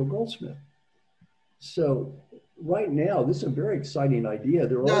Marshall Goldsmith. So right now, this is a very exciting idea.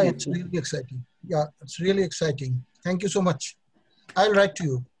 Yeah, it's really exciting. Yeah, it's really exciting. Thank you so much. I'll write to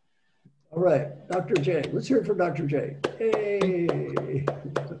you. All right, Dr. J. Let's hear it for Dr. J. Hey.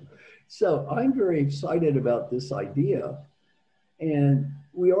 So I'm very excited about this idea. And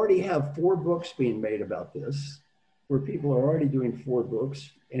we already have 4 books being made about this, where people are already doing 4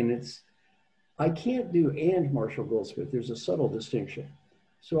 books. And I can't do and Marshall Goldsmith. There's a subtle distinction.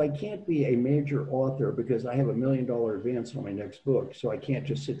 So I can't be a major author because I have $1 million advance on my next book. So I can't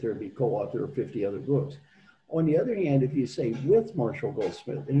just sit there and be co-author of 50 other books. On the other hand, if you say with Marshall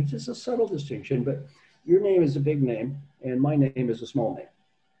Goldsmith, and it's just a subtle distinction, but your name is a big name and my name is a small name.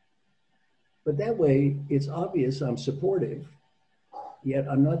 But that way, it's obvious I'm supportive, yet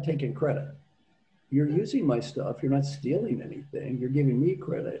I'm not taking credit. You're using my stuff, you're not stealing anything, you're giving me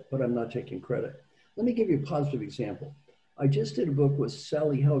credit, but I'm not taking credit. Let me give you a positive example. I just did a book with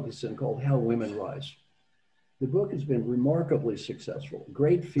Sally Helgeson called How Women Rise. The book has been remarkably successful.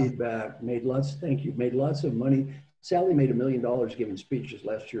 Great feedback, made lots of money. Sally made $1 million giving speeches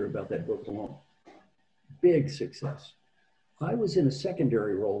last year about that book alone. Big success. I was in a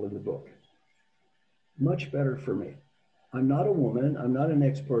secondary role in the book. Much better for me. I'm not a woman, I'm not an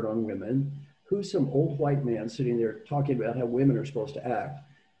expert on women. Who's some old white man sitting there talking about how women are supposed to act?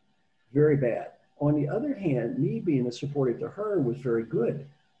 Very bad. On the other hand, me being a supporter to her was very good.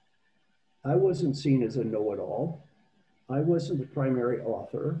 I wasn't seen as a know-it-all. I wasn't the primary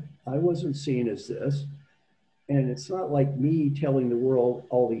author. I wasn't seen as this. And it's not like me telling the world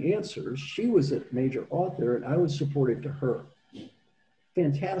all the answers. She was a major author and I was supportive to her.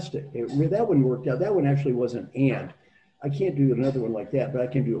 Fantastic. That one worked out. That one actually wasn't and. I can't do another one like that, but I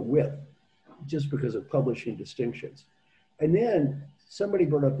can do it with, just because of publishing distinctions. And then somebody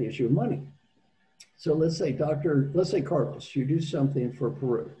brought up the issue of money. So let's say Carlos, you do something for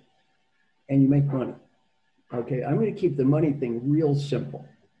Peru and you make money. Okay, I'm going to keep the money thing real simple.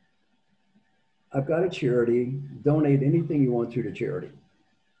 I've got a charity, donate anything you want to charity.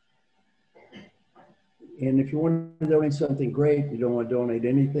 And if you want to donate something great, you don't want to donate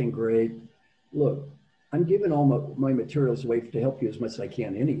anything great, look, I'm giving all my materials away to help you as much as I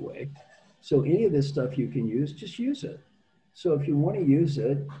can anyway. So any of this stuff you can use, just use it. So if you want to use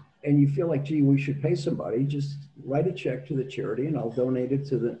it and you feel like, gee, we should pay somebody, just write a check to the charity and I'll donate it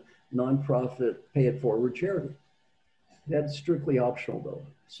to the nonprofit pay it forward charity. That's strictly optional though.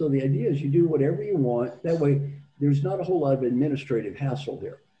 So the idea is you do whatever you want. That way there's not a whole lot of administrative hassle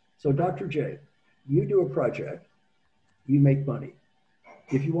here. So Dr. J, you do a project, you make money.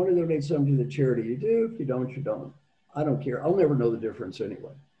 If you want to donate something to the charity, you do. If you don't, you don't. I don't care. I'll never know the difference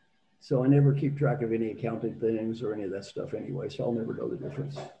anyway. So I never keep track of any accounting things or any of that stuff anyway. So I'll never know the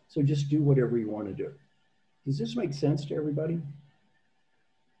difference. So just do whatever you want to do. Does this make sense to everybody?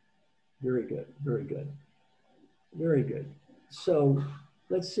 Very good. Very good. Very good. So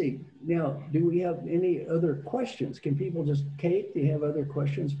let's see. Now, do we have any other questions? Can people just, Kate, do you have other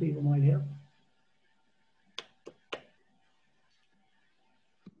questions people might have?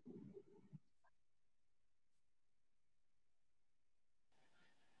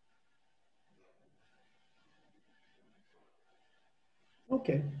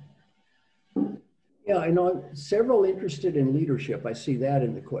 Okay. Yeah, I know several interested in leadership. I see that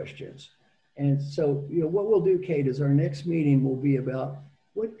in the questions. And so, what we'll do, Kate, is our next meeting will be about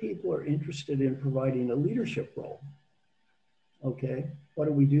what people are interested in providing a leadership role. Okay, why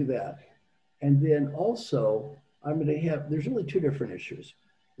don't we do that? And then also, there's really two different issues.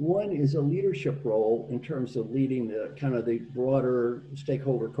 One is a leadership role in terms of leading the kind of the broader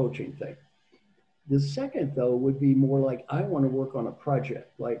stakeholder coaching thing. The second, though, would be more like, I want to work on a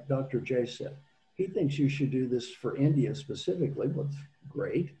project, like Dr. J said. He thinks you should do this for India specifically. Well,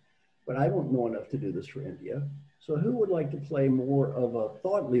 great, but I don't know enough to do this for India. So who would like to play more of a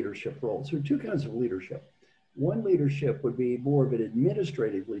thought leadership role? So two kinds of leadership. One leadership would be more of an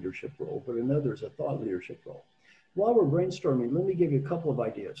administrative leadership role, but another is a thought leadership role. While we're brainstorming, let me give you a couple of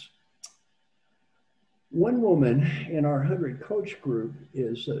ideas. One woman in our 100 coach group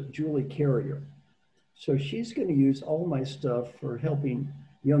is Julie Carrier. So she's going to use all my stuff for helping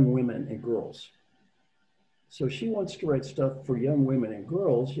young women and girls. So she wants to write stuff for young women and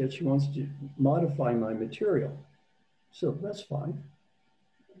girls, yet she wants to modify my material. So that's fine.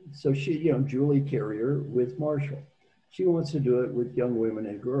 So she, you know, Julie Carrier with Marshall. She wants to do it with young women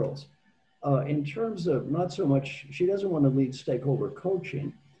and girls. In terms of not so much, she doesn't want to lead stakeholder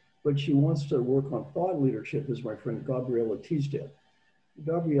coaching, but she wants to work on thought leadership, as my friend Gabriela Teasdale.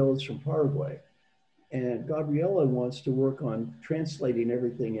 Gabriela is from Paraguay, and Gabriela wants to work on translating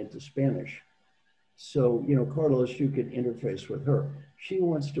everything into Spanish. So, you know, Carlos, you could interface with her. She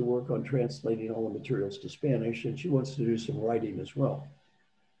wants to work on translating all the materials to Spanish, and she wants to do some writing as well.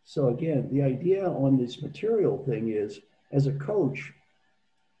 So again, the idea on this material thing is, as a coach,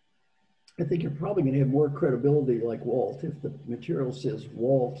 I think you're probably going to have more credibility like Walt if the material says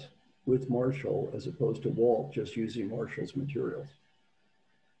Walt with Marshall as opposed to Walt just using Marshall's materials.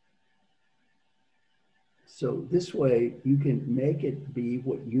 So this way you can make it be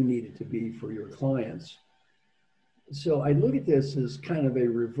what you need it to be for your clients. So I look at this as kind of a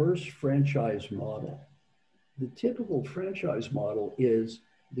reverse franchise model. The typical franchise model is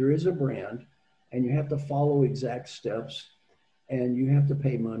there is a brand and you have to follow exact steps and you have to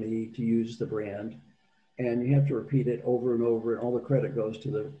pay money to use the brand and you have to repeat it over and over and all the credit goes to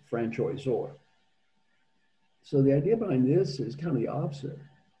the franchisor. So the idea behind this is kind of the opposite.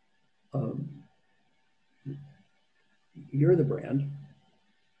 You're the brand.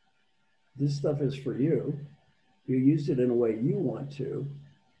 This stuff is for you. You use it in a way you want to.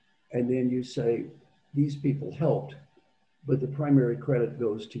 And then you say, these people helped, but the primary credit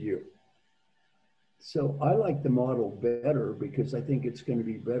goes to you. So I like the model better because I think it's going to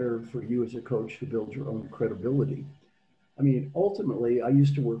be better for you as a coach to build your own credibility. I mean, ultimately, I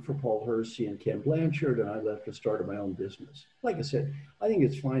used to work for Paul Hersey and Ken Blanchard, and I left to start my own business. Like I said, I think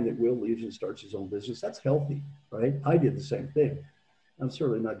it's fine that Will leaves and starts his own business. That's healthy, right? I did the same thing. I'm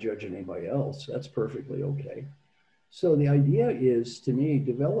certainly not judging anybody else. That's perfectly okay. So the idea is, to me,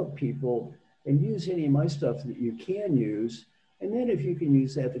 develop people and use any of my stuff that you can use. And then if you can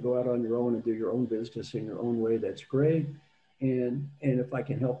use that to go out on your own and do your own business in your own way, that's great. And if I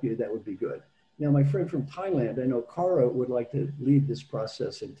can help you, that would be good. Now, my friend from Thailand, I know Kara would like to lead this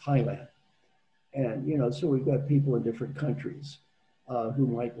process in Thailand. And, you know, so we've got people in different countries who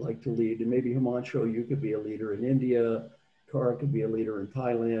might like to lead. And maybe Himanshu, you could be a leader in India. Kara could be a leader in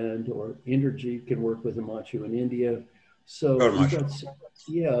Thailand, or Inderjeet can work with Himanshu in India. So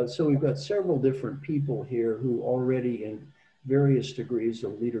we've got several different people here who already in various degrees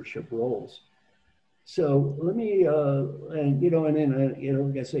of leadership roles. So let me,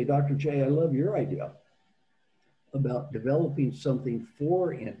 like I say, Dr. J, I love your idea about developing something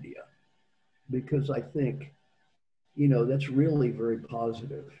for India, because I think, you know, that's really very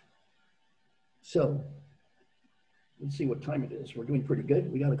positive. So let's see what time it is. We're doing pretty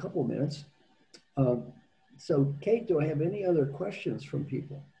good. We got a couple of minutes. So Kate, do I have any other questions from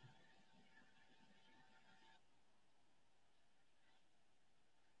people?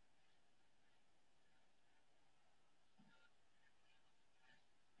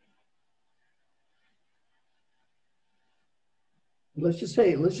 Let's just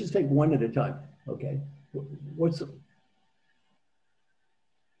take one at a time. Okay. What's the,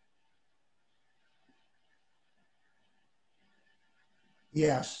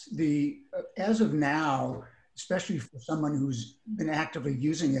 Yes, as of now, especially for someone who's been actively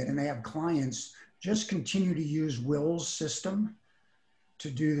using it and they have clients, just continue to use Will's system to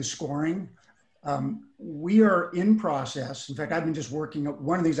do the scoring. We are in process. In fact, I've been just working,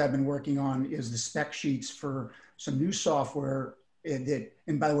 one of the things I've been working on is the spec sheets for some new software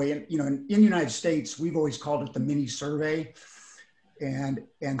and by the way, in the United States, we've always called it the mini survey. And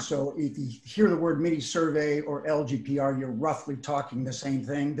so if you hear the word mini survey or LGPR, you're roughly talking the same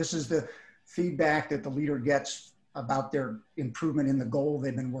thing. This is the feedback that the leader gets about their improvement in the goal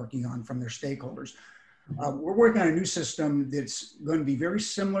they've been working on from their stakeholders. We're working on a new system that's going to be very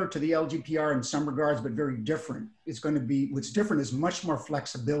similar to the LGPR in some regards, but very different. It's going to be, what's different is much more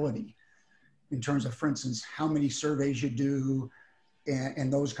flexibility. in terms of, for instance, how many surveys you do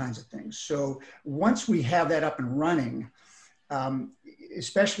and those kinds of things. So once we have that up and running,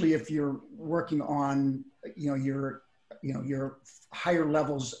 especially if you're working on, your higher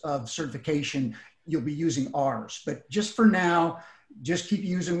levels of certification, you'll be using ours. But just for now, just keep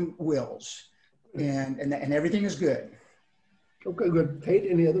using Will's, and everything is good. Okay, good. Kate,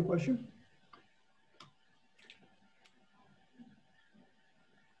 any other question?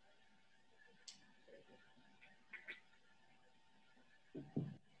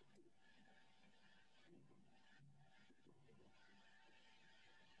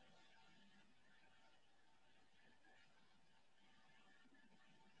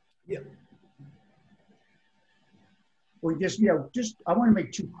 Yeah. Well, I want to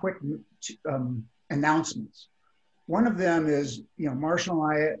make two quick announcements. One of them is, Marshall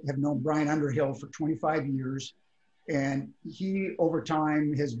and I have known Brian Underhill for 25 years, and he, over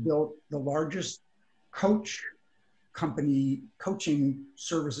time, has built the largest coaching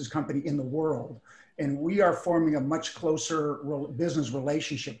services company in the world. And we are forming a much closer business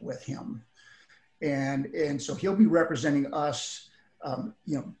relationship with him. And so he'll be representing us,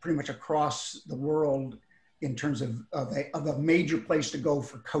 pretty much across the world in terms of a major place to go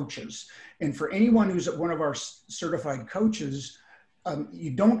for coaches. And for anyone who's one of our certified coaches,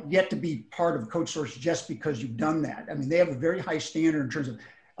 you don't get to be part of CoachSource just because you've done that. I mean, they have a very high standard in terms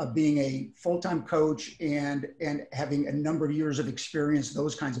of being a full-time coach and having a number of years of experience,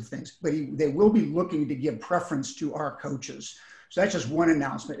 those kinds of things. But they will be looking to give preference to our coaches. So that's just one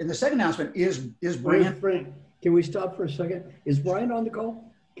announcement. And the second announcement is Brian. Can we stop for a second? Is Brian on the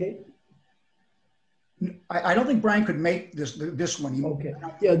call? Okay. I don't think Brian could make this one. Okay.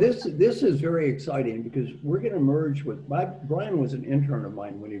 Yeah, this is very exciting because we're going to merge with, Brian was an intern of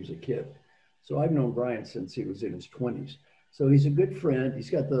mine when he was a kid. So I've known Brian since he was in his 20s. So he's a good friend. He's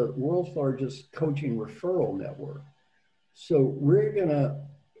got the world's largest coaching referral network. So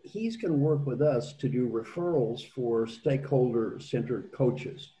he's going to work with us to do referrals for stakeholder-centered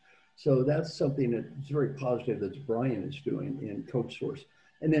coaches. So that's something that's very positive that Brian is doing in CoachSource.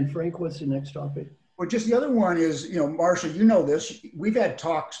 And then Frank, what's the next topic? Well, just the other one is, Marshall, you know this. We've had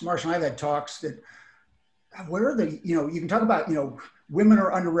talks, Marshall and I have had talks that where are the, you can talk about, women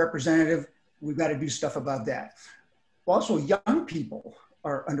are underrepresented. We've got to do stuff about that. Also, young people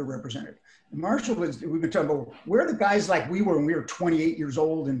are underrepresented. And Marshall, we've been talking about where are the guys like we were when we were 28 years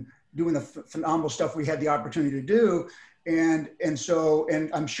old and doing the phenomenal stuff we had the opportunity to do. And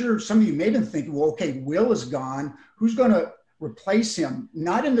I'm sure some of you may have been thinking, well, okay, Will is gone. Who's going to replace him?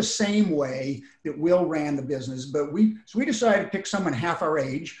 Not in the same way that Will ran the business, but we decided to pick someone half our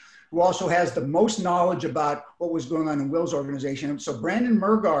age who also has the most knowledge about what was going on in Will's organization. So Brandon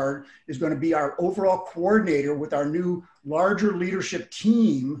Murgard is going to be our overall coordinator with our new larger leadership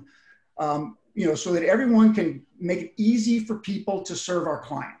team, so that everyone can make it easy for people to serve our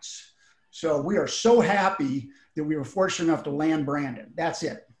clients. So we are so happy that we were fortunate enough to land Brandon. That's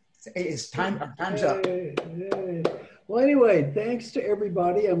it. It's time. Time's up. Well, anyway, thanks to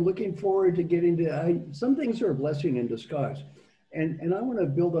everybody. I'm looking forward to getting to, some things are a blessing in disguise. And I want to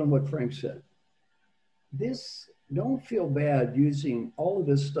build on what Frank said. Don't feel bad using all of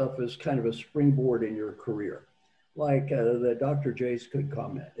this stuff as kind of a springboard in your career. Like the Dr. Jace could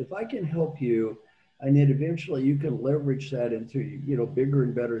comment. If I can help you, and then eventually you can leverage that into, bigger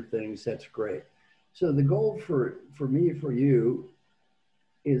and better things, that's great. So the goal for me, for you,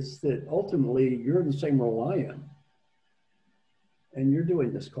 is that ultimately you're in the same role I am. And you're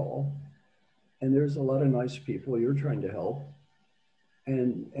doing this call. And there's a lot of nice people you're trying to help.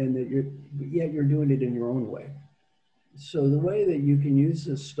 And that you're doing it in your own way. So the way that you can use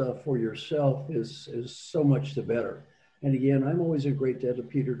this stuff for yourself is so much the better. And again, I'm always a great debt to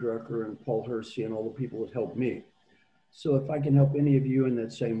Peter Drucker and Paul Hersey and all the people that helped me. So if I can help any of you in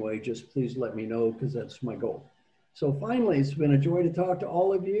that same way, just please let me know, because that's my goal. So finally, it's been a joy to talk to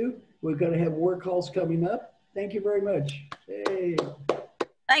all of you. We're going to have more calls coming up. Thank you very much. Hey.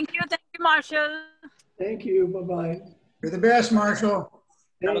 Thank you, Marshall. Thank you. Bye-bye. You're the best, Marshall.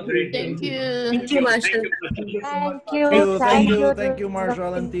 Thank you. Thank you, Marshall. Thank you,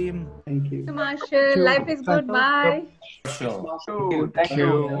 Marshall and team. Thank you. Marshall. Life is good. Bye. Thank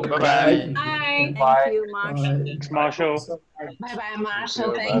you. Bye-bye. Bye. Thank you, Marshall. Thanks, Marshall. Bye-bye,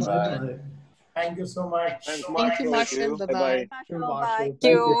 Marshall. Thank you. Thank you so much. Thank you, Marshall. Bye-bye. Thank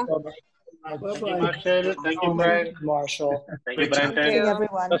you. Bye-bye. Marshall. Thank you, Brian. Marshall. Thank you, Brandon. Thank you,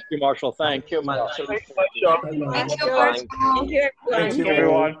 everyone. Thank you, Marshall. Thank you, Marshall. Thank you,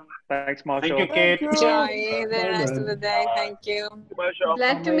 everyone. Thanks, Marshall. Thank you, Kate. Enjoy the rest of the day. Thank you.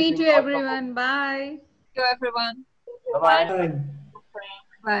 Glad to meet you, everyone. Bye. Thank you, everyone. Bye-bye.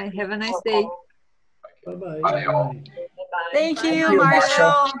 Bye. Have a nice day. Bye-bye. Thank Thank you, you,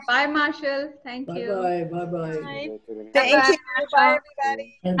 Marshall. Bye, Marshall. Thank you. Bye-bye. Bye-bye. Thank you. Bye,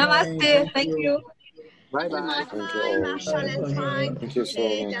 everybody. Namaste. Thank you. Bye-bye. Thank you all. Marshall and fine. Thank you so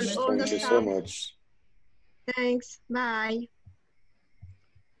much. And all the Thank you so stuff. much. Thanks. Bye.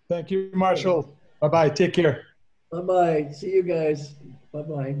 Thank you, Marshall. Bye-bye. Take care. Bye-bye. See you guys.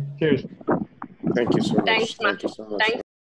 Bye-bye. Cheers. Thank you so much. Thanks, Thank you so much. Thanks.